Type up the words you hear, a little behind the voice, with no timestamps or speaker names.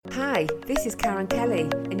Hi, this is Karen Kelly,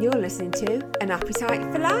 and you're listening to An Appetite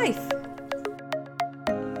for Life.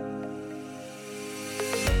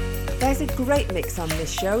 There's a great mix on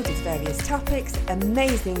this show with various topics,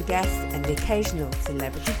 amazing guests, and the occasional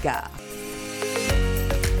celebrity guest.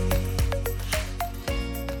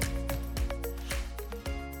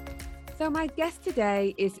 So my guest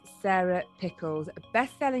today is Sarah Pickles, a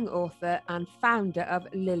best-selling author and founder of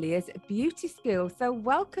Lilia's Beauty School. So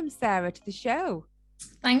welcome, Sarah, to the show.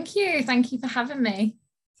 Thank you. Thank you for having me.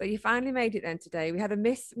 So you finally made it then today. We had a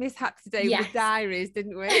mishap today with the diaries,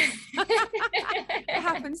 didn't we? It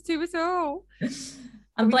happens to us all.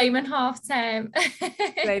 I'm blaming half term.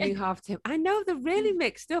 Blaming half term. I know they're really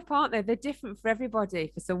mixed up, aren't they? They're different for everybody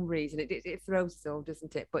for some reason. It throws us all,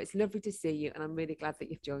 doesn't it? But it's lovely to see you, and I'm really glad that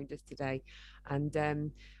you've joined us today.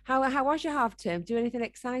 And how was your half term? Do anything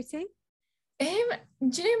exciting?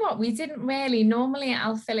 Do you know what? We didn't really. Normally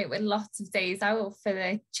I'll fill it with lots of days out for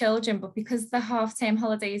the children, but because the half term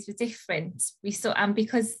holidays were different, and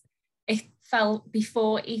because it fell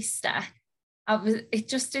before Easter, it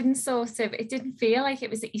just didn't it didn't feel like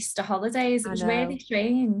it was the Easter holidays. It was really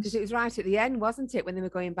strange. Because it was right at the end, wasn't it, when they were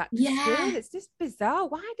going back to school? It's just bizarre.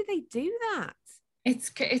 Why did they do that?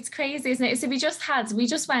 It's crazy, isn't it? So we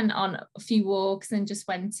just went on a few walks and just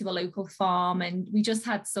went to a local farm, and we just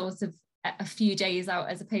had sort of a few days out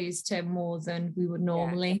as opposed to more than we would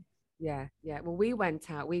normally. Yeah. Well, we went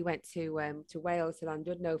to Wales, to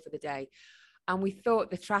Llandudno for the day, and we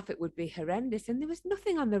thought the traffic would be horrendous, and there was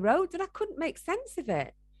nothing on the roads, and I couldn't make sense of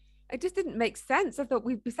it. It just didn't make sense. I thought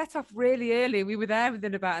we set off really early. We were there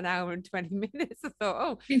within about an hour and 20 minutes. I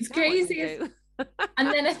thought, it's crazy.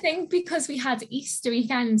 And then I think because we had Easter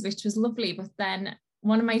weekends, which was lovely, but then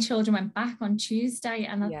one of my children went back on Tuesday,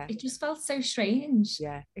 and it just felt so strange.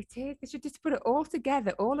 Yeah, it is. They should just put it all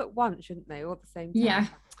together, all at once, shouldn't they? All at the same time. Yeah,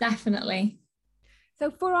 definitely. So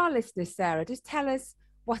for our listeners, Sarah, just tell us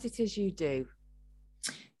what it is you do.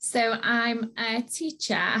 So I'm a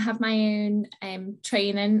teacher. I have my own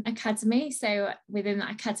training academy. So within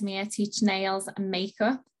that academy, I teach nails and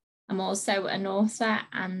makeup. I'm also an author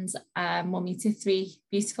and a mummy to 3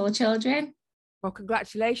 beautiful children. Well,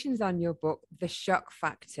 congratulations on your book, The Shock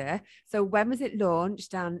Factor. So when was it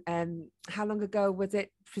launched, and how long ago was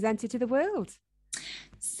it presented to the world?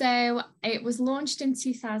 So it was launched in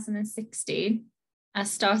 2016. I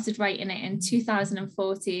started writing it in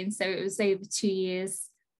 2014. So it was over 2 years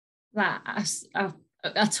that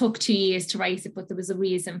I took 2 years to write it, but there was a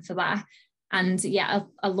reason for that. And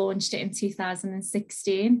I launched it in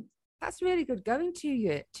 2016. That's really good going 2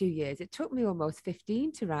 years. It took me almost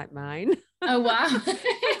 15 to write mine. Oh, wow. 2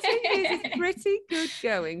 years is pretty good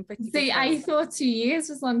going. I thought 2 years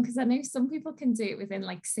was long, because I know some people can do it within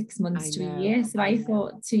like 6 months to a year. So I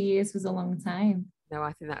thought 2 years was a long time. No,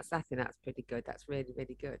 I think that's pretty good. That's really,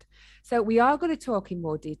 really good. So we are going to talk in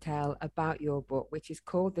more detail about your book, which is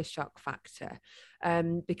called The Shock Factor,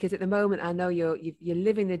 because at the moment I know you're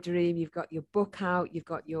living the dream. You've got your book out, you've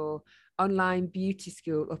got your online beauty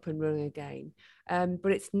school up and running again,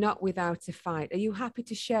 but it's not without a fight. Are you happy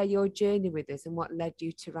to share your journey with us and what led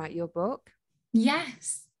you to write your book?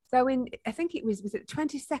 Yes. So I think it was it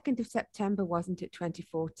 22nd of September, wasn't it,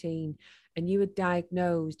 2014, and you were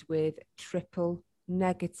diagnosed with triple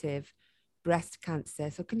negative breast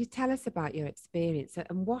cancer. So can you tell us about your experience,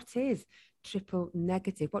 and what is triple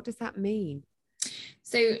negative? What does that mean?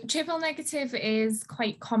 So triple negative is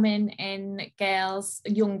quite common in girls,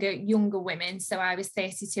 younger women. So I was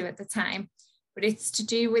 32 at the time, but it's to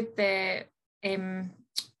do with the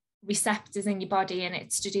receptors in your body, and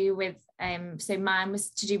it's to do with so mine was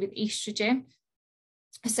to do with estrogen.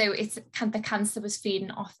 So the cancer was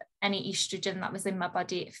feeding off any estrogen that was in my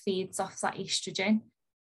body. It feeds off that estrogen.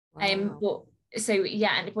 Wow. But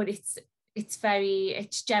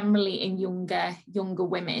it's generally in younger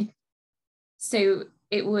women. So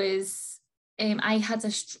it was, I had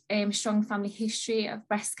a strong family history of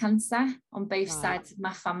breast cancer on both sides of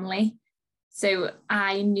my family. So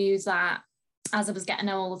I knew that as I was getting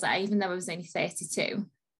older, even though I was only 32,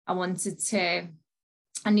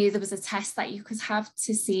 I knew there was a test that you could have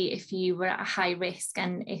to see if you were at a high risk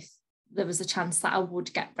and if there was a chance that I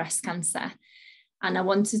would get breast cancer. And I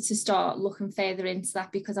wanted to start looking further into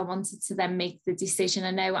that, because I wanted to then make the decision.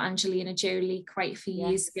 I know Angelina Jolie, quite a few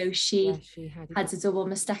years ago, she had a double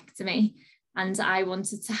mastectomy, and I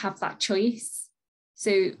wanted to have that choice.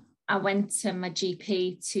 So I went to my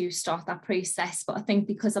GP to start that process. But I think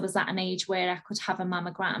because I was at an age where I could have a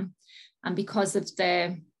mammogram, and because of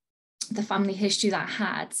the family history that I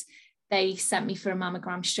had, they sent me for a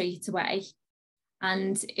mammogram straight away.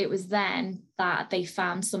 And it was then that they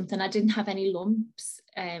found something. I didn't have any lumps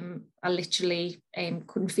I literally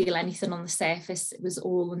couldn't feel anything on the surface. It was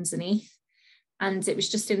all underneath. And it was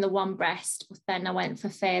just in the one breast. But then I went for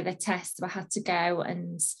further tests. I had to go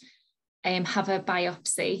and have a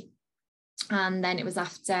biopsy. And then it was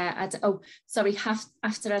after after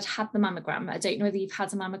I'd had the mammogram. I don't know whether you've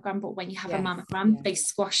had a mammogram, but when you have a mammogram, they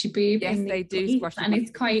squash your boob. Yes, they do squash your boob. And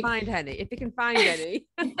it's quite... If you can find any.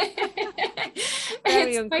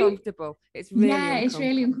 Very uncomfortable. It's really uncomfortable. It's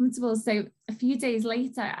really uncomfortable. So a few days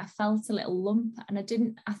later, I felt a little lump, and I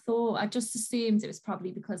just assumed it was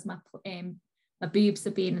probably because my boobs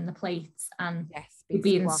had been in the plates and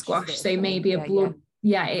being squashed. So maybe a blood,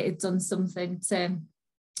 it had done something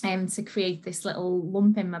to create this little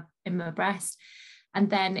lump in my breast. And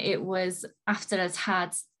then it was after I'd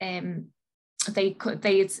had they'd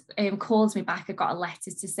called me back. I got a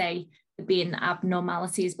letter to say there being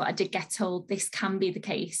abnormalities, but I did get told this can be the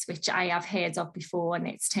case, which I have heard of before, and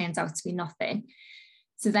it's turned out to be nothing.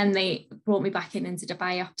 So then they brought me back in and did a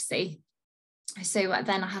biopsy. So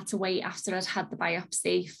then I had to wait after I'd had the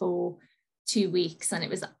biopsy for 2 weeks, and it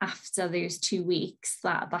was after those 2 weeks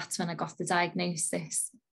that's when I got the diagnosis.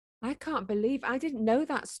 I can't believe I didn't know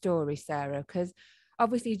that story, Sarah, because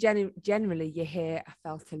obviously generally you hear I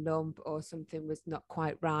felt a lump or something was not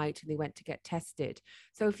quite right and they went to get tested.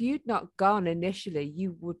 So if you'd not gone initially,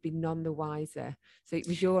 you would be none the wiser. So it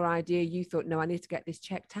was your idea. You thought, no, I need to get this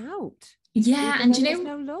checked out. Yeah. And do you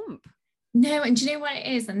know, no lump. No, and do you know what it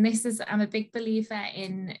is? And this is, I'm a big believer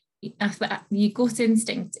in your gut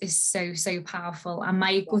instinct is so powerful. And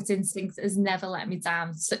my gut instinct has never let me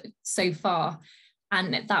down so far.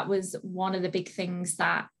 And that was one of the big things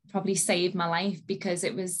that probably saved my life, because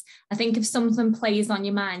it was, I think if something plays on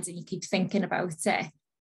your mind and you keep thinking about it,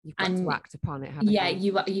 you've got to act upon it, haven't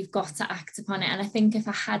you? You've got to act upon it. And I think if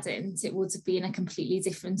I hadn't, it would have been a completely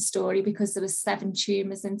different story, because there was 7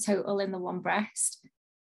 tumours in total in the one breast.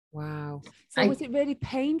 Wow. So was it really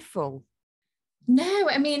painful? No,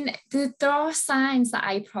 I mean, there are signs that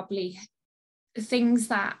things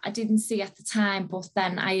that I didn't see at the time, but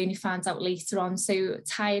then I only found out later on. So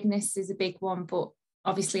tiredness is a big one, but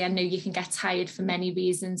obviously I know you can get tired for many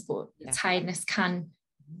reasons, but tiredness can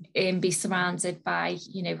be surrounded by,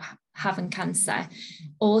 having cancer.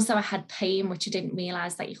 Also, I had pain, which I didn't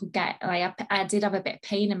realise that you could get. I did have a bit of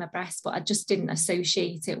pain in my breast, but I just didn't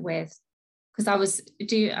associate it with, because I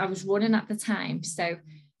was running at the time. So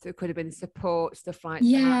it could have been support, stuff like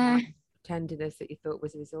that, tenderness that you thought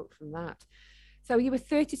was a result from that. So you were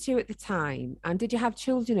 32 at the time, and did you have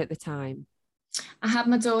children at the time? I had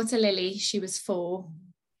my daughter Lily. She was 4.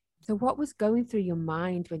 So what was going through your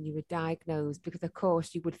mind when you were diagnosed? Because of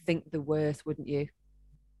course you would think the worst, wouldn't you?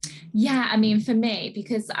 Yeah, I mean, for me,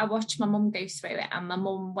 because I watched my mum go through it, and my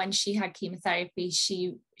mum, when she had chemotherapy,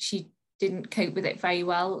 she didn't cope with it very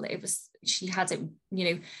well. She had it,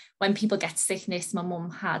 when people get sickness, my mum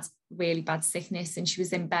had really bad sickness, and she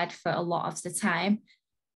was in bed for a lot of the time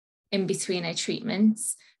in between her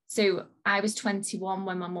treatments. So I was 21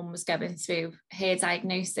 when my mum was going through her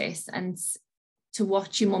diagnosis, and to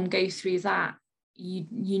watch your mum go through that, you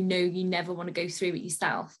never want to go through it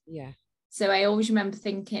yourself. Yeah. So I always remember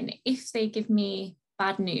thinking, if they give me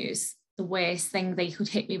bad news, the worst thing they could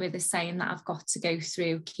hit me with is saying that I've got to go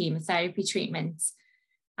through chemotherapy treatments.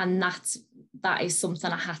 And that is something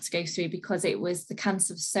I had to go through, because it was, the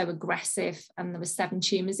cancer was so aggressive, and there were 7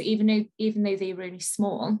 tumours, even though they were only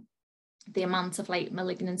small, the amount of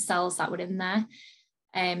malignant cells that were in there,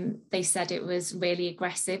 they said it was really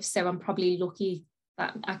aggressive. So I'm probably lucky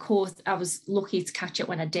that I was lucky to catch it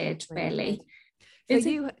when I did, really.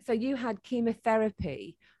 So you had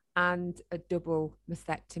chemotherapy and a double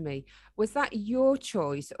mastectomy. Was that your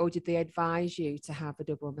choice, or did they advise you to have a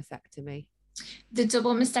double mastectomy? The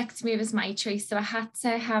double mastectomy was my choice. So I had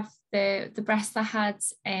to have the breast that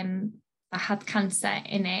had cancer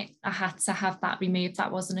in it. I had to have that removed.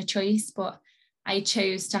 That wasn't a choice, but I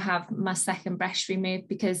chose to have my second breast removed,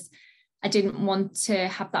 because I didn't want to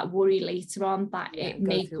have that worry later on that it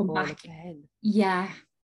may come back. Yeah.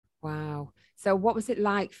 Wow. So what was it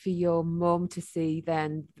like for your mum to see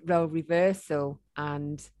then role reversal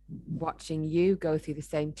and watching you go through the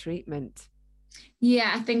same treatment?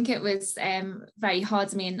 Yeah, I think it was very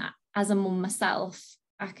hard. I mean, as a mum myself,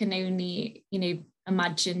 I can only,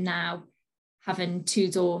 imagine now, having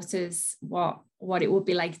 2 daughters, what it would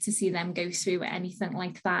be like to see them go through anything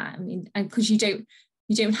like that. I mean, and because you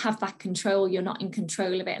don't have that control, you're not in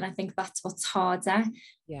control of it. And I think that's what's harder.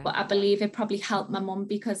 Yeah. But I believe it probably helped my mum,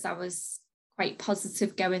 because I was quite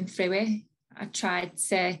positive going through it. I tried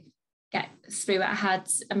to get through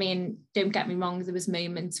it. Don't get me wrong, there was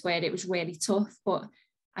moments where it was really tough, but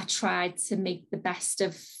I tried to make the best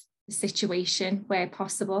of the situation where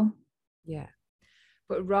possible. Yeah.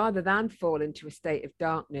 But rather than fall into a state of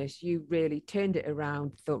darkness, you really turned it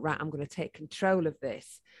around, thought, right, I'm going to take control of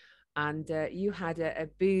this. And you had a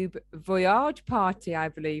boob voyage party, I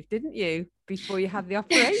believe, didn't you, before you had the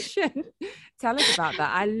operation? Tell us about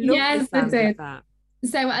that. I love the Yes, I sound of did. that.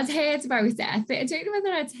 So I'd heard about it. I don't know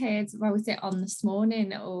whether I'd heard about it on This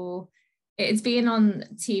Morning or it's been on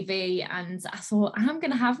TV, and I thought I'm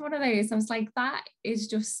going to have one of those. I was like, that is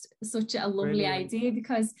just such a lovely idea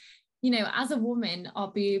because, you know, as a woman, our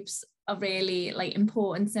boobs are really like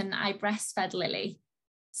important, and I breastfed Lily.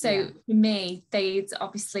 So for me, they'd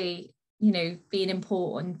obviously, you know, been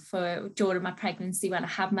important for during my pregnancy when I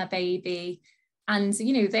had my baby. And,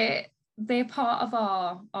 you know, they're part of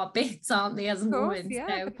our bits, aren't they, as a woman? Yeah,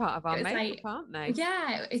 so they're part of our makeup, like, aren't they?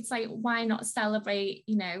 Yeah, it's like, why not celebrate,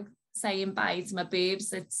 you know, saying bye to my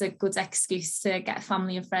boobs? It's a good excuse to get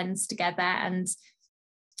family and friends together. And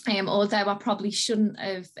although I probably shouldn't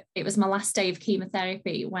have, it was my last day of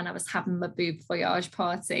chemotherapy when I was having my boob voyage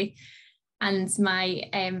party. And my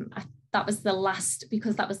that was the last,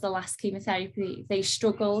 because that was the last chemotherapy. They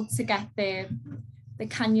struggled to get the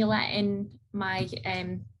cannula in my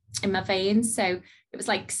veins, so it was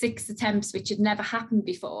like 6 attempts, which had never happened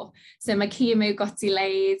before. So my chemo got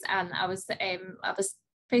delayed, and I was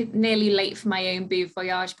nearly late for my own boob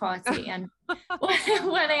voyage party. And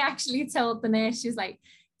when I actually told the nurse, she was like,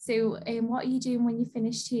 so what are you doing when you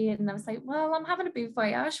finished here? And I was like, well, I'm having a boob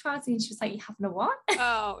voyage party. And she was like, you having a what?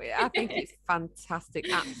 Oh, yeah, I think it's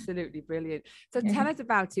fantastic. Absolutely brilliant. So tell us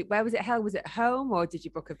about it. Where was it held? Was it home, or did you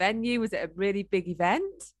book a venue? Was it a really big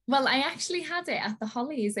event? Well, I actually had it at the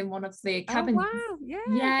Hollies in one of the cabins. Oh, wow.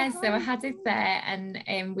 Yeah, so I had it there,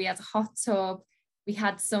 and we had a hot tub. We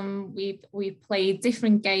had we played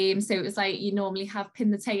different games. So it was like you normally have pin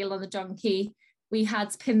the tail on the donkey. We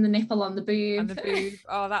had pin the nipple on the boob. On the boob.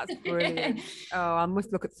 Oh, that's brilliant. Oh, I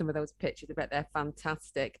must look at some of those pictures. I bet they're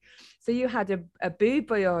fantastic. So you had a boob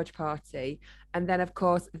voyage party. And then, of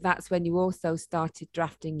course, that's when you also started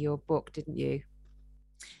drafting your book, didn't you?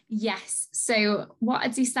 Yes. So what I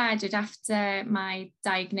decided after my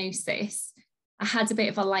diagnosis, I had a bit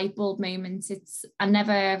of a light bulb moment.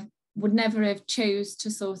 I would never have chose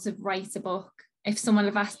to sort of write a book. If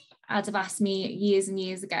someone had asked me years and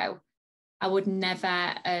years ago, I would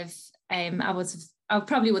never have, I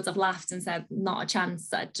probably would have laughed and said, not a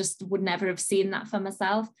chance. I just would never have seen that for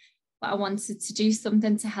myself. But I wanted to do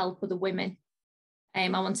something to help other women. I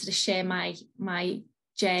wanted to share my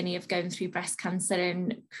journey of going through breast cancer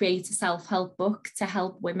and create a self-help book to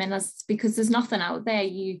help women, because there's nothing out there.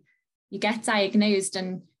 You get diagnosed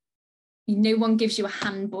and no one gives you a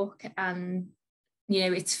handbook, and you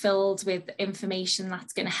know, it's filled with information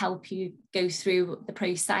that's going to help you go through the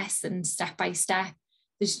process and step by step.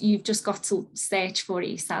 You've just got to search for it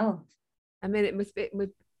yourself. I mean, it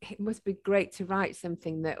must be great to write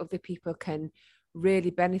something that other people can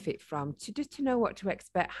really benefit from, to know what to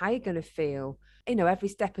expect, how you're going to feel, you know, every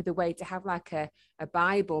step of the way. To have like a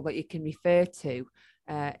Bible that you can refer to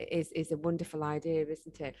is a wonderful idea,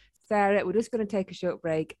 isn't it? Sarah, we're just going to take a short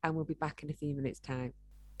break and we'll be back in a few minutes' time.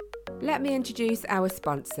 Let me introduce our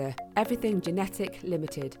sponsor, Everything Genetic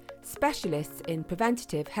Limited, specialists in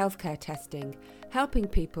preventative healthcare testing, helping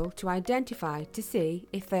people to identify to see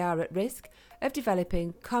if they are at risk of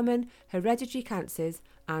developing common hereditary cancers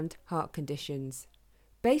and heart conditions.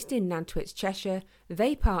 Based in Nantwich, Cheshire,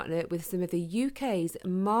 they partner with some of the UK's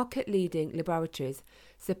market-leading laboratories,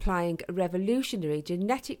 supplying revolutionary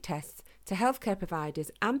genetic tests to healthcare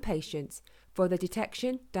providers and patients for the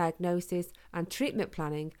detection, diagnosis and treatment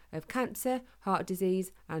planning of cancer, heart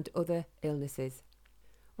disease and other illnesses.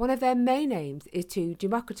 One of their main aims is to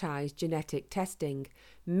democratise genetic testing,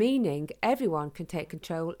 meaning everyone can take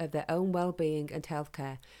control of their own well-being and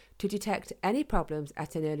healthcare to detect any problems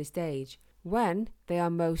at an early stage, when they are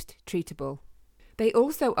most treatable. They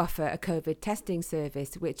also offer a COVID testing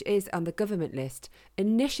service, which is on the government list,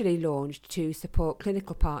 initially launched to support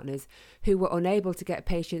clinical partners who were unable to get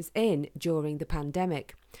patients in during the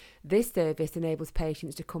pandemic. This service enables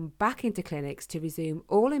patients to come back into clinics to resume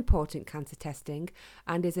all important cancer testing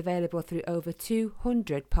and is available through over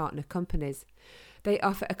 200 partner companies. They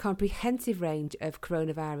offer a comprehensive range of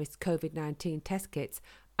coronavirus COVID-19 test kits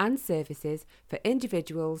and services for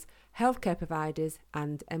individuals, healthcare providers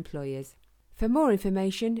and employers. For more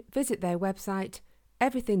information, visit their website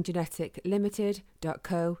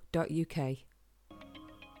everythinggeneticlimited.co.uk.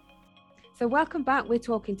 So welcome back. We're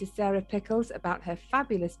talking to Sarah Pickles about her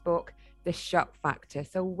fabulous book, The Shock Factor.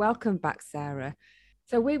 So welcome back, Sarah.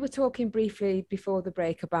 So we were talking briefly before the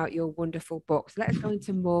break about your wonderful book. So let's go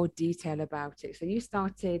into more detail about it. So you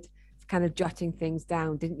started kind of jotting things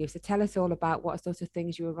down, didn't you? So tell us all about what sort of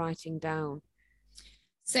things you were writing down.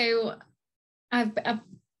 So I've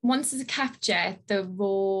wanted to capture the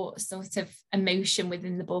raw sort of emotion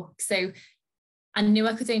within the book. So I knew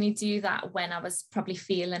I could only do that when I was probably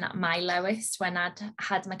feeling at my lowest, when I'd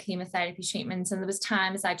had my chemotherapy treatment. And there was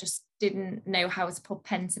times I just didn't know how to put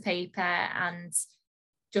pen to paper, and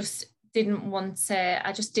just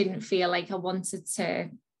I just didn't feel like I wanted to,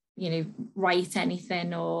 write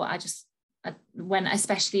anything. Or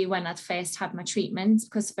especially when I'd first had my treatment,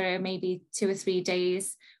 because for maybe 2 or 3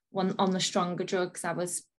 days on the stronger drugs, I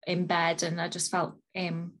was in bed and I just felt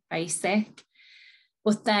very sick.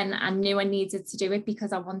 But then I knew I needed to do it,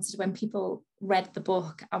 because I wanted, when people read the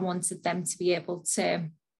book, I wanted them to be able to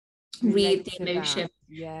read the emotion.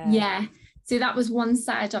 Yeah. So that was one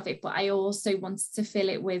side of it. But I also wanted to fill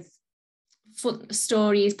it with fun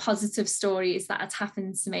stories, positive stories that had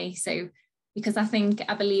happened to me. So, because I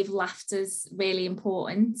believe laughter's really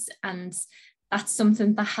important. And that's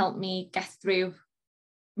something that helped me get through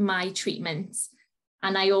my treatment.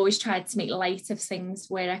 And I always tried to make light of things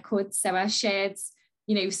where I could. So I shared,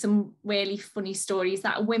 some really funny stories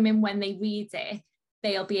that women, when they read it,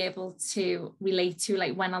 they'll be able to relate to,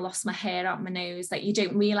 like when I lost my hair out my nose. That you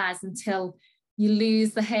don't realize until you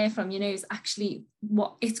lose the hair from your nose, actually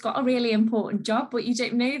what it's got a really important job, but you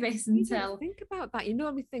don't know this until... Think about that. You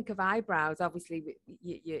normally think of eyebrows, obviously, with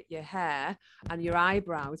your hair and your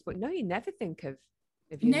eyebrows, but no, you never think of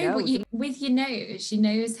your nose. But with your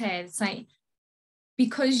nose hair, it's like,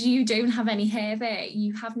 because you don't have any hair there,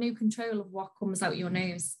 you have no control of what comes out your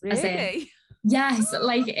nose. Really? Yes,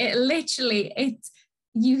 like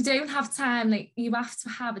you don't have time. Like, you have to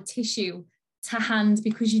have a tissue to hand,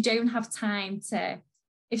 because you don't have time to,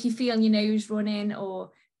 if you feel your nose running,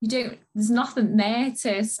 or there's nothing there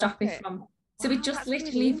to stop it from. So it just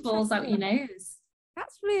literally falls out your nose.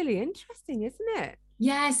 That's really interesting, isn't it?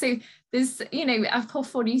 Yeah, so there's, I've put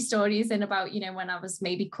funny stories in about, when I was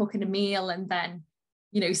maybe cooking a meal, and then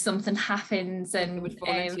something happens and it would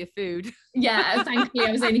fall into your food. Yeah, thankfully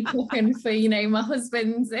I was only cooking for my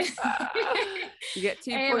husband's. You get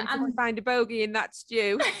 2 points if you find a bogey in that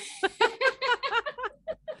stew.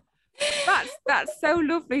 That's so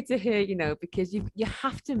lovely to hear, because you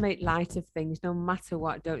have to make light of things no matter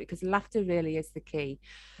what, don't you? Because laughter really is the key.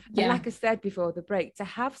 Yeah. And like I said before the break, to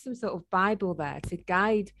have some sort of Bible there to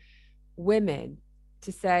guide women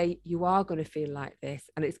to say, you are going to feel like this,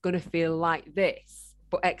 and it's going to feel like this,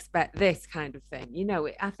 but expect this kind of thing.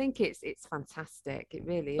 I think it's fantastic. It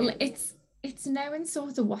really is. Well, it's knowing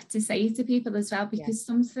sort of what to say to people as well, because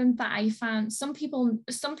something that I found, some people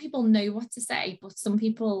know what to say, but some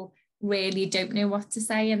people really don't know what to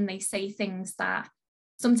say, and they say things that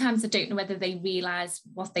sometimes I don't know whether they realize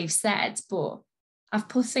what they've said. But I've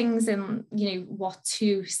put things in, what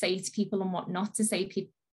to say to people and what not to say to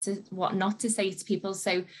people.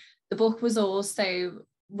 So the book was also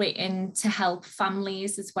written to help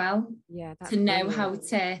families as well, to know how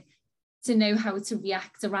to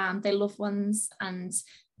react around their loved ones, and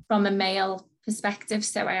from a male perspective.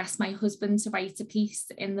 So I asked my husband to write a piece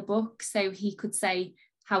in the book, so he could say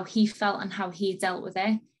how he felt and how he dealt with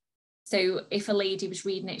it. So if a lady was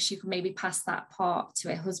reading it, she could maybe pass that part to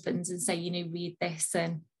her husband and say, read this.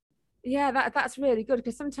 And that's really good,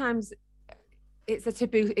 because sometimes it's a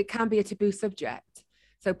taboo. It can be a taboo subject.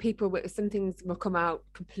 So some things will come out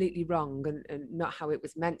completely wrong and not how it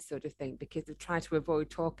was meant, sort of thing, because they try to avoid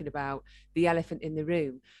talking about the elephant in the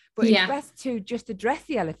room. But it's best to just address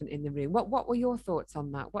the elephant in the room. What were your thoughts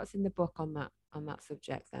on that? What's in the book on that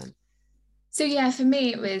subject then? So for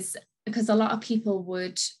me, it was because a lot of people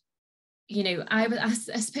would, I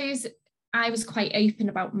suppose I was quite open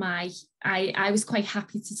about I was quite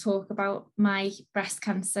happy to talk about my breast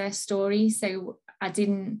cancer story. So I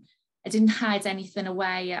didn't hide anything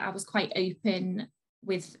away. I was quite open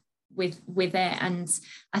with it, and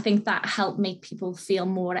I think that helped make people feel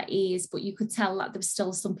more at ease. But you could tell that there was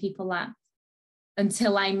still some people that,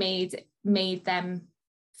 until I made them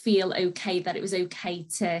feel okay, that it was okay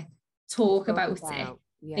to talk about it,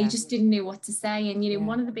 they just didn't know what to say. And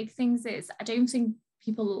one of the big things is, I don't think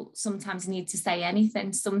people sometimes need to say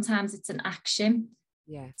anything. Sometimes it's an action.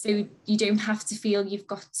 So you don't have to feel you've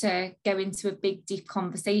got to go into a big deep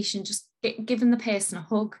conversation. Just giving the person a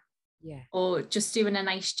hug, or just doing a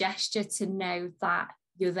nice gesture to know that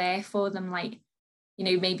you're there for them, like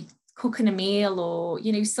maybe cooking a meal, or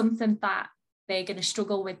something that they're going to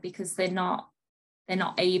struggle with because they're not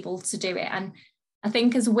able to do it. And I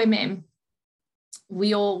think as women,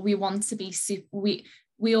 we want to be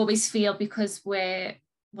we always feel, because we're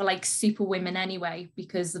we're like super women anyway,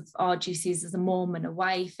 because of our duties as a mom and a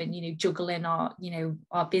wife, and, you know, juggling our, you know,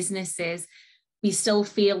 our businesses. We still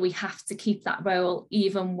feel we have to keep that role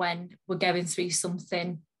even when we're going through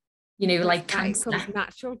something, you know, like cancer. It comes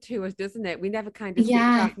natural to us, doesn't it? We never kind of switch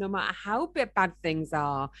Yeah. off, no matter how bad things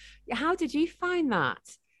are. How did you find that?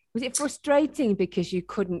 Was it frustrating because you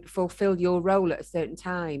couldn't fulfill your role at a certain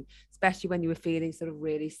time, especially when you were feeling sort of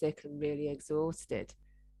really sick and really exhausted?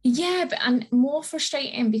 Yeah, but and more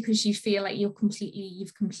frustrating because you feel like you've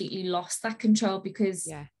completely lost that control,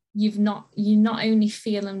 because you're not only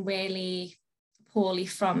feeling really poorly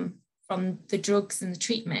from the drugs and the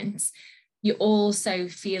treatments, you're also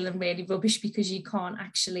feeling really rubbish because you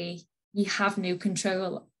have no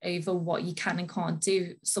control over what you can and can't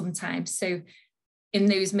do sometimes. So in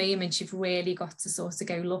those moments, you've really got to sort of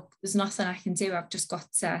go, look, there's nothing I can do. I've just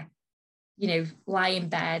got to, you know, lie in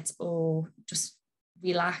bed or just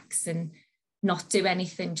relax and not do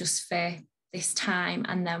anything just for this time.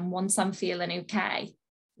 And then once I'm feeling okay,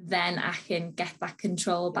 then I can get that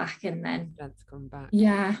control back, and then strength come back.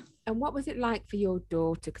 Yeah. And what was it like for your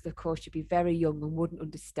daughter? Because of course she'd be very young and wouldn't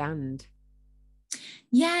understand.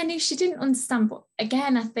 Yeah, no, she didn't understand. But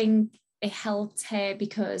again, I think it helped her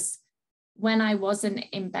because when I wasn't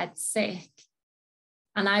in bed sick,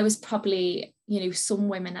 and I was probably, you know, some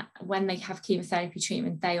women, when they have chemotherapy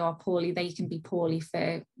treatment, they are poorly. They can be poorly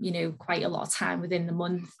for, you know, quite a lot of time within the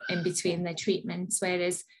month in between their treatments.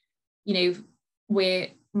 Whereas, you know, where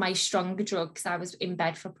my stronger drugs, I was in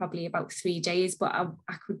bed for probably about 3 days, but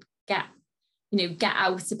I could get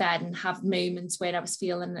out of bed and have moments where I was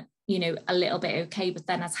feeling, you know, a little bit okay, but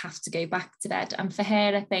then I'd have to go back to bed. And for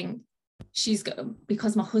her, I think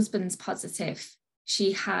because my husband's positive,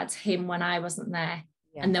 she had him when I wasn't there.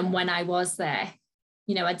 Yeah. And then when I was there,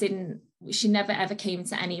 you know, she never ever came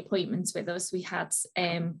to any appointments with us. We had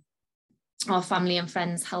our family and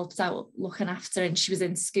friends helped out looking after her, and she was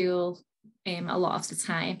in school a lot of the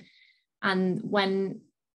time. And when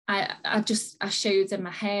I showed her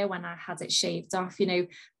my hair when I had it shaved off, you know,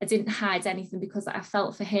 I didn't hide anything because I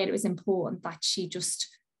felt for her it was important that she just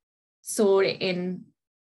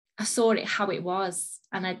I saw it how it was.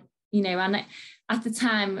 And at the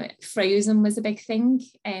time, Frozen was a big thing,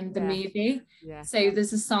 the movie. Yeah. So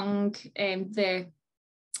there's a song, the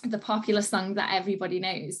popular song that everybody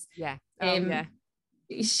knows. Yeah.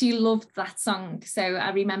 She loved that song. So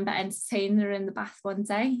I remember entertaining her in the bath one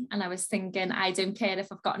day, and I was thinking, I don't care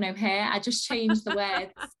if I've got no hair. I just changed the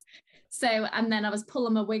words. So, and then I was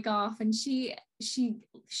pulling my wig off, and she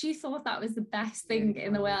thought that was the best thing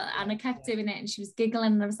in the world. And I kept doing it, and she was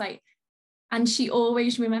giggling, and I was like, and she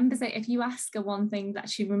always remembers it. If you ask her one thing that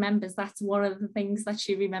she remembers, that's one of the things that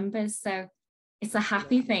she remembers. So it's a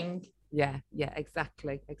happy thing. Yeah,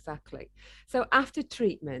 exactly. So after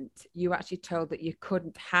treatment, you were actually told that you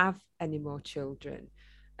couldn't have any more children,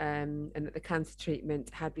 and that the cancer treatment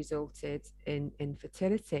had resulted in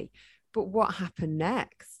infertility. But what happened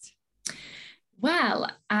next?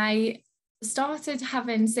 Well, I started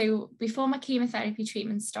so before my chemotherapy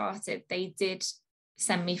treatment started, they did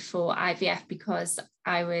send me for IVF because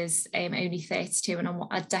I was only 32, and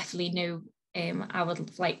I definitely knew I would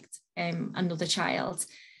have liked another child,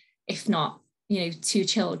 if not, you know, 2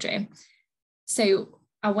 children. So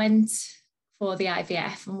I went for the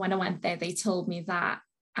IVF, and when I went there, they told me that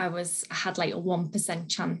I had like a 1%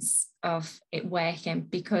 chance of it working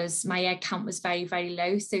because my egg count was very, very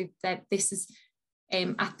low. So that this is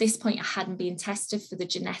at this point, I hadn't been tested for the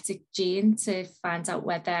genetic gene to find out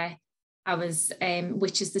whether I was,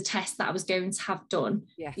 which is the test that I was going to have done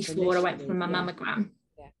before I went for my mammogram.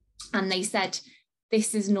 Yeah. And they said,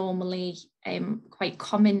 this is normally quite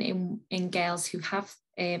common in girls who have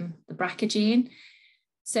the BRCA gene.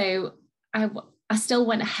 So I still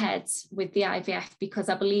went ahead with the IVF because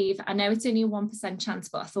I know it's only a 1% chance,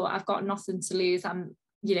 but I thought I've got nothing to lose.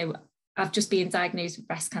 I've just been diagnosed with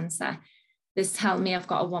breast cancer. This tells me I've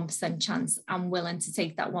got a 1% chance. I'm willing to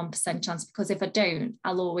take that 1% chance, because if I don't,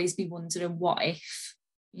 I'll always be wondering what if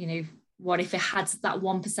it had that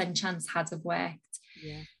 1% chance had have worked.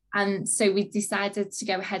 Yeah. And so we decided to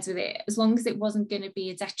go ahead with it, as long as it wasn't going to be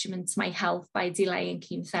a detriment to my health by delaying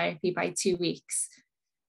chemotherapy by 2 weeks.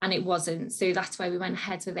 And it wasn't. So that's why we went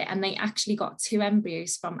ahead with it. And they actually got 2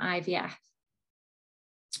 embryos from IVF,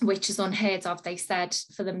 which is unheard of. They said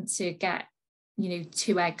for them to get,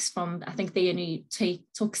 2 eggs from, I think they only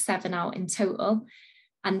took 7 out in total.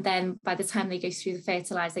 And then by the time they go through the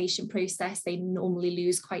fertilization process, they normally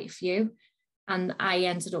lose quite a few. And I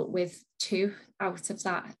ended up with 2 out of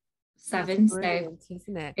that 7. So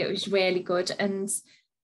isn't it? It was really good. And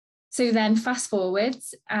so then fast forward,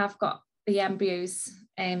 I've got the embryos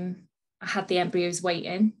I had the embryos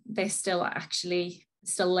waiting. They're still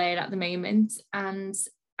there at the moment. And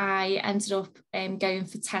I ended up going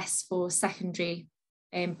for tests for secondary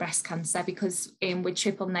breast cancer, because with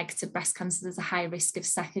triple negative breast cancer, there's a high risk of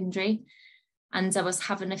secondary. And I was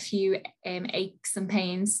having a few aches and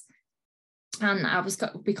pains. And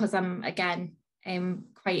because I'm, again,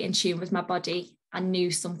 quite in tune with my body, I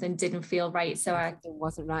knew something didn't feel right. So it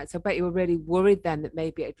wasn't right. So I bet you were really worried then that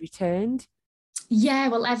maybe it had returned. Yeah,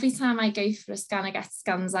 well, every time I go for a scan, I get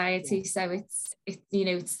scan anxiety. Yeah. So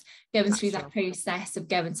it's going through that process of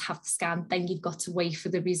going to have the scan, then you've got to wait for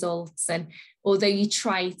the results. And although you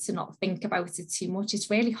try to not think about it too much, it's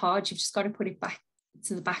really hard. You've just got to put it back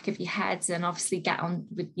to the back of your head and obviously get on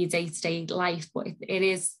with your day-to-day life. But it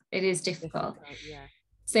is difficult. Yeah.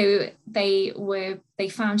 So they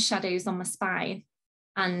found shadows on my spine,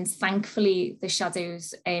 and thankfully the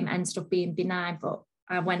shadows ended up being benign, but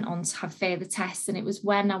I went on to have further tests. And it was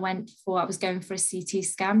when I was going for a CT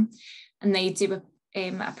scan, and they do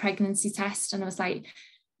a pregnancy test. And I was like,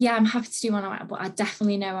 yeah, I'm happy to do one, but I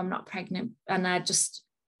definitely know I'm not pregnant. And I just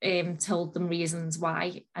told them reasons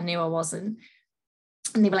why I knew I wasn't.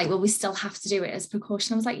 And they were like, well, we still have to do it as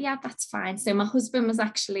precaution. I was like, yeah, that's fine. So my husband was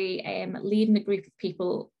actually leading a group of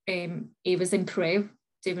people. He was in Peru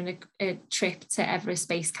doing a trip to Everest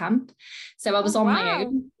Base Camp. So I was on my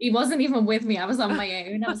own. He wasn't even with me. I was on my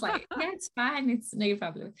own. I was like, yeah, it's fine. It's no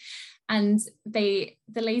problem. And the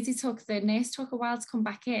nurse took a while to come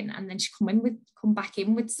back in, and then she come back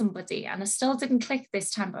in with somebody. And I still didn't click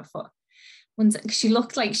this time, but I thought, she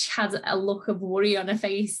looked like she had a look of worry on her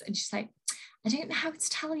face. And she's like, I don't know how to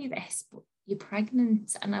tell you this, but you're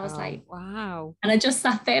pregnant. And I was like, wow. And I just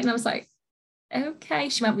sat there and I was like, okay.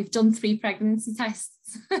 She went, we've done 3 pregnancy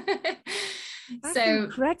tests. That's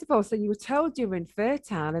incredible. So you were told you were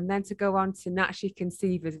infertile, and then to go on to naturally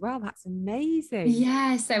conceive as well. That's amazing.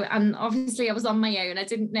 Yeah. So, and obviously I was on my own. I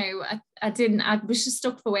didn't know, I was just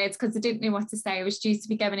stuck for words because I didn't know what to say. I was due to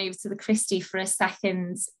be going over to the Christie for a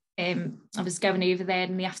second. I was going over there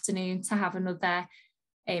in the afternoon to have another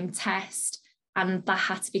test, and that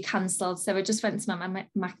had to be cancelled. So I just went to my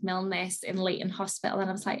Macmillan nurse in Leighton Hospital, and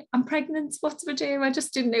I was like, I'm pregnant, what do I do? I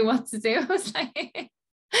just didn't know what to do. I was like,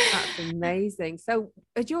 that's amazing. So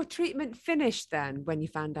had your treatment finished then when you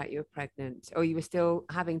found out you were pregnant, or you were still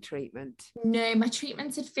having treatment? No, my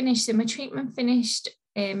treatment had finished. So my treatment finished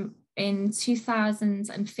in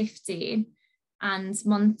 2015, and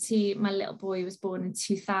Monty, my little boy, was born in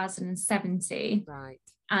 2017. Right.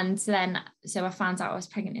 And then, so I found out I was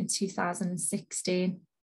pregnant in 2016.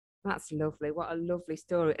 That's lovely. What a lovely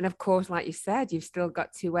story. And of course, like you said, you've still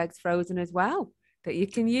got 2 eggs frozen as well that you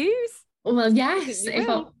can use. Well, yes.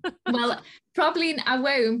 Well, probably I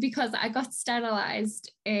won't, because I got sterilised.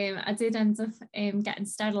 I did end up getting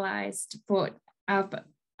sterilised, but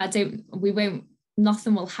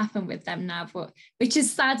nothing will happen with them now, but which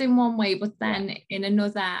is sad in one way, but then in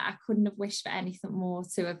another, I couldn't have wished for anything more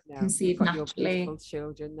to have conceived naturally. Your beautiful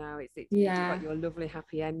children now. You've got your lovely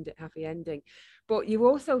happy ending. But you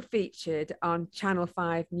also featured on Channel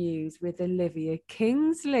 5 News with Olivia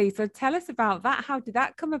Kingsley. So tell us about that. How did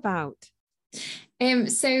that come about?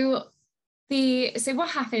 So what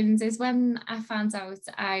happened is, when I found out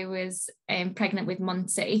I was pregnant with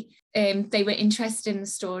Monty, they were interested in the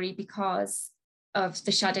story because of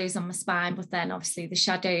the shadows on my spine, but then obviously the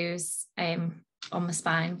shadows on my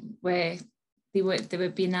spine were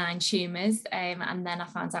benign tumours, and then I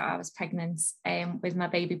found out I was pregnant with my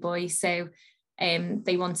baby boy. So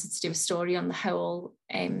they wanted to do a story on the whole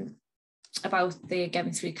about the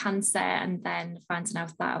going through cancer, and then finding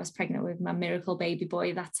out that I was pregnant with my miracle baby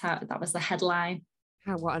boy. That was the headline.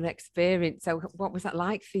 What an experience. So what was that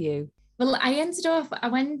like for you? Well,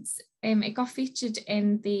 it got featured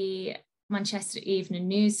in the Manchester Evening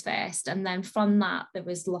News first, and then from that there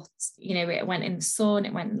was lots, it went in the Sun,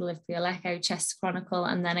 it went in the Liverpool Echo, Chester Chronicle,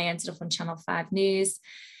 and then I ended up on Channel 5 News.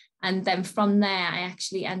 And then from there I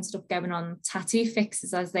actually ended up going on Tattoo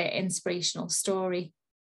Fixes as their inspirational story.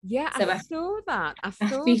 Yeah, so I saw that. I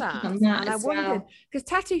wondered, because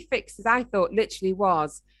Tattoo Fixes, I thought literally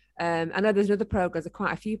was, I know there's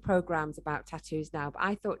quite a few programs about tattoos now, but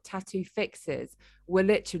I thought Tattoo Fixes were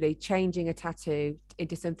literally changing a tattoo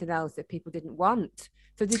into something else that people didn't want.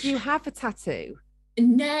 So did you have a tattoo?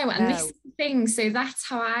 No, and this is the thing. So that's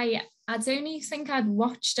how I'd only think I'd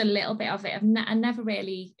watched a little bit of it. I never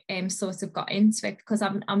really sort of got into it, because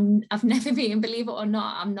I've never been, believe it or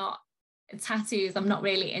not, I'm not tattoos. I'm not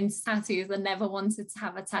really into tattoos. I never wanted to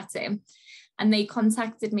have a tattoo. And they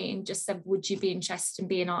contacted me and just said, would you be interested in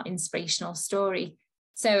being our inspirational story?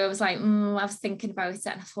 So I was like, I was thinking about it,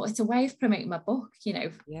 and I thought it's a way of promoting my book,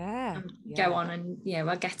 Yeah. Go on and,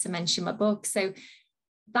 I get to mention my book. So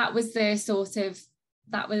that was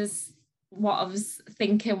that was what I was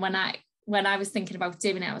thinking when I was thinking about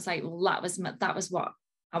doing it. I was like, well, that was what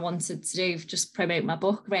I wanted to do, just promote my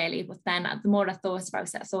book really. But then the more I thought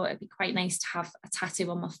about it, I thought it'd be quite nice to have a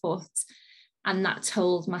tattoo on my foot, and that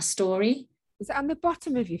told my story. Is it on the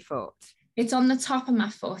bottom of your foot? It's on the top of my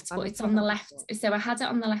foot, but it's on the left. So I had it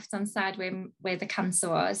on the left-hand side where the cancer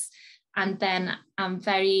was. And then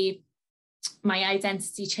my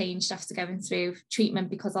identity changed after going through treatment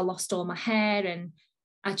because I lost all my hair, and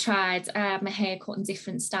I had my hair cut in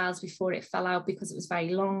different styles before it fell out because it was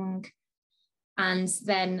very long. And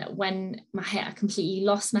then when I completely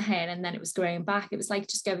lost my hair and then it was growing back, it was like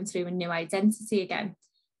just going through a new identity again.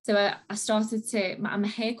 So I started my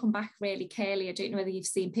hair come back really curly. I don't know whether you've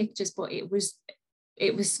seen pictures, but it was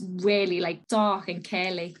really like dark and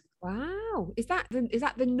curly. Wow. Is that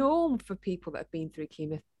the norm for people that have been through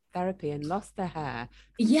chemotherapy and lost their hair?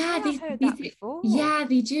 Yeah, I've heard that before. Yeah,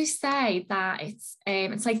 they do say that it's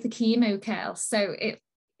like the chemo curl. So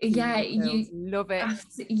you love it.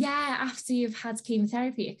 After you've had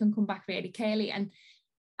chemotherapy, it can come back really curly. And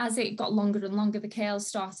as it got longer and longer, the curls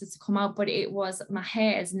started to come out, but my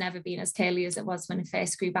hair has never been as curly as it was when it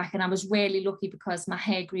first grew back. And I was really lucky because my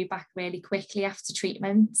hair grew back really quickly after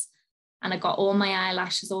treatment. And I got all my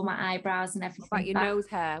eyelashes, all my eyebrows and everything. What about your nose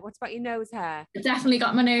hair? What about your nose hair? I definitely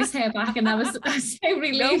got my nose hair back, and I was so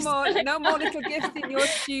relieved. No more little gifts in your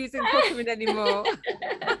shoes and cooking anymore.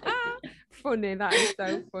 Funny, that is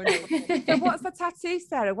so funny. So what's the tattoo,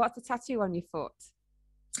 Sarah? What's the tattoo on your foot?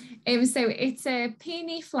 So it's a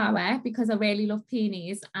peony flower because I really love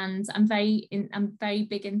peonies, and I'm very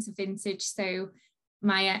big into vintage. So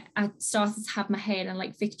I started to have my hair in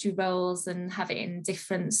like victory rolls and have it in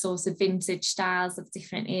different sorts of vintage styles of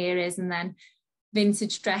different eras, and then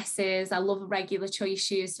vintage dresses. I love regular choice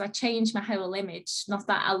shoes, so I changed my whole image. Not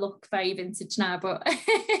that I look very vintage now, but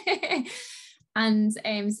and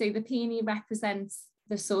so the peony represents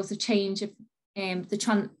the sort of change of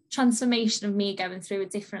the transformation of me going through a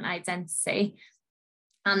different identity.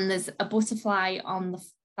 And there's a butterfly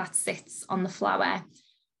that sits on the flower,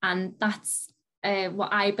 and that's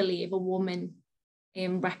what I believe a woman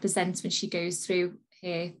represents when she goes through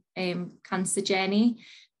her cancer journey,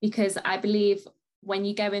 because I believe when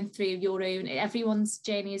you're going through your own, everyone's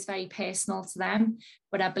journey is very personal to them,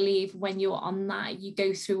 but I believe when you're on that, you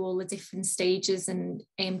go through all the different stages and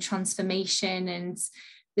transformation, and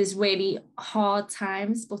there's really hard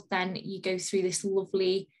times, but then you go through this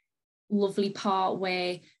lovely part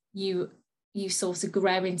where you sort of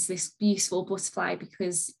grow into this beautiful butterfly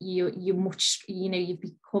because you've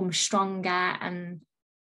become stronger, and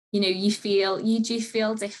you do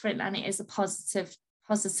feel different, and it is a positive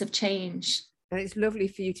change. And it's lovely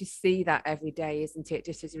for you to see that every day, isn't it?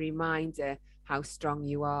 Just as a reminder how strong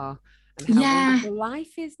you are and how wonderful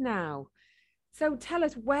life is now. So tell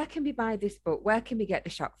us, where can we buy this book? Where can we get The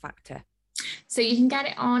Shock Factor? So you can get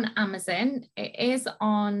it on Amazon. It is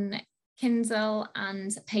on Kindle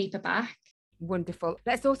and paperback. Wonderful.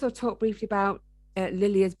 Let's also talk briefly about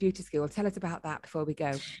Lilia's Beauty School. Tell us about that before we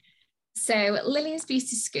go. So Lilia's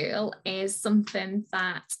Beauty School is something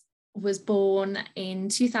that was born in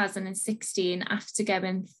 2016 after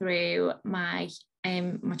going through my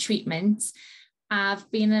treatment. I've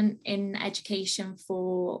been in education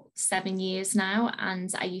for 7 years now, and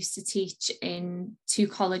I used to teach in 2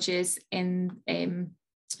 colleges in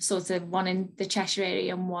sort of one in the Cheshire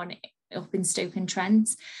area and one up in Stoke-on-Trent.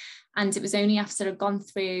 And it was only after I'd gone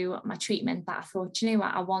through my treatment that I thought, you know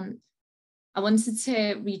what, I wanted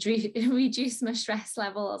to reduce my stress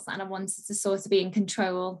levels, and I wanted to sort of be in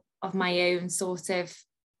control of my own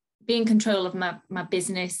be in control of my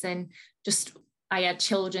business, and just I had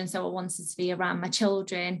children, so I wanted to be around my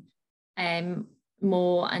children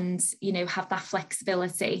more and, have that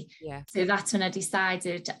flexibility. Yeah. So that's when I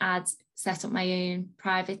decided I'd set up my own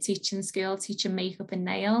private teaching school, teaching makeup and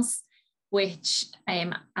nails, which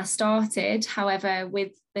I started. However,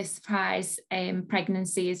 with the surprise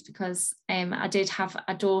pregnancies, because I did have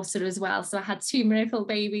a daughter as well. So I had 2 miracle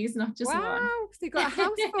babies, not just one. Wow, so you've got a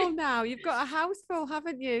house full now. You've got a house full,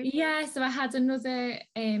 haven't you? Yeah, so I had another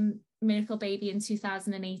miracle baby in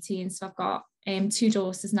 2018. So I've got 2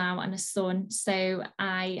 daughters now and a son. So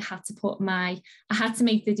I had to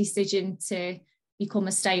make the decision to become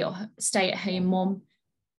a stay-at-home mum.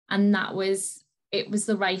 And it was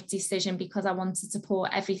the right decision because I wanted to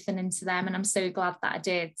pour everything into them, and I'm so glad that I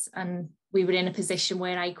did. And we were in a position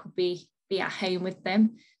where I could be at home with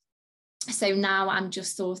them. So now I'm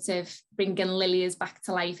just sort of bringing Lilia's back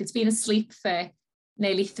to life. It's been asleep for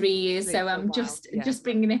nearly 3 years. So I'm just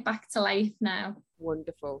bringing it back to life now.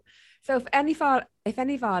 Wonderful. So if any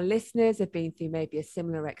of our listeners have been through maybe a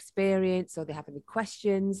similar experience, or they have any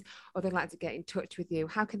questions, or they'd like to get in touch with you,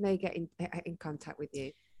 how can they get in contact with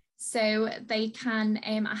you? So they can,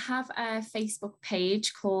 I have a Facebook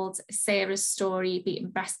page called Sarah's Story, Beating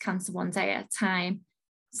Breast Cancer One Day at a Time.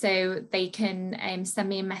 So they can send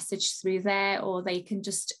me a message through there, or they can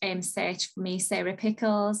just search for me, Sarah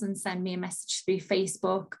Pickles, and send me a message through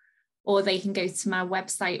Facebook, or they can go to my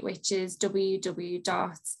website, which is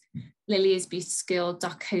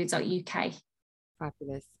www.liliasbeautyschool.co.uk.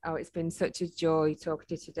 Fabulous. Oh, it's been such a joy talking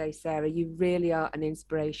to you today, Sarah. You really are an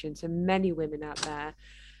inspiration to many women out there.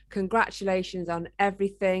 Congratulations on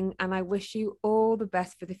everything, and I wish you all the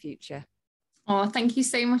best for the future. Oh, thank you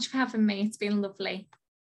so much for having me. It's been lovely.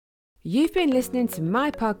 You've been listening to my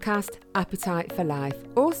podcast, Appetite for Life,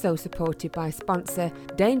 also supported by sponsor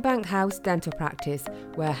Danebank House Dental Practice,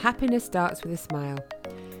 where happiness starts with a smile.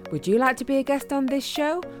 Would you like to be a guest on this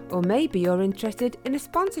show? Or maybe you're interested in a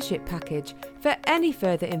sponsorship package? For any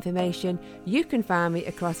further information, you can find me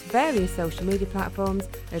across various social media platforms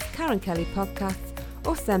as Karen Kelly Podcasts,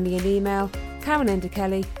 or send me an email,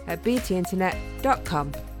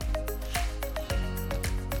 karenenderkelly@btinternet.com.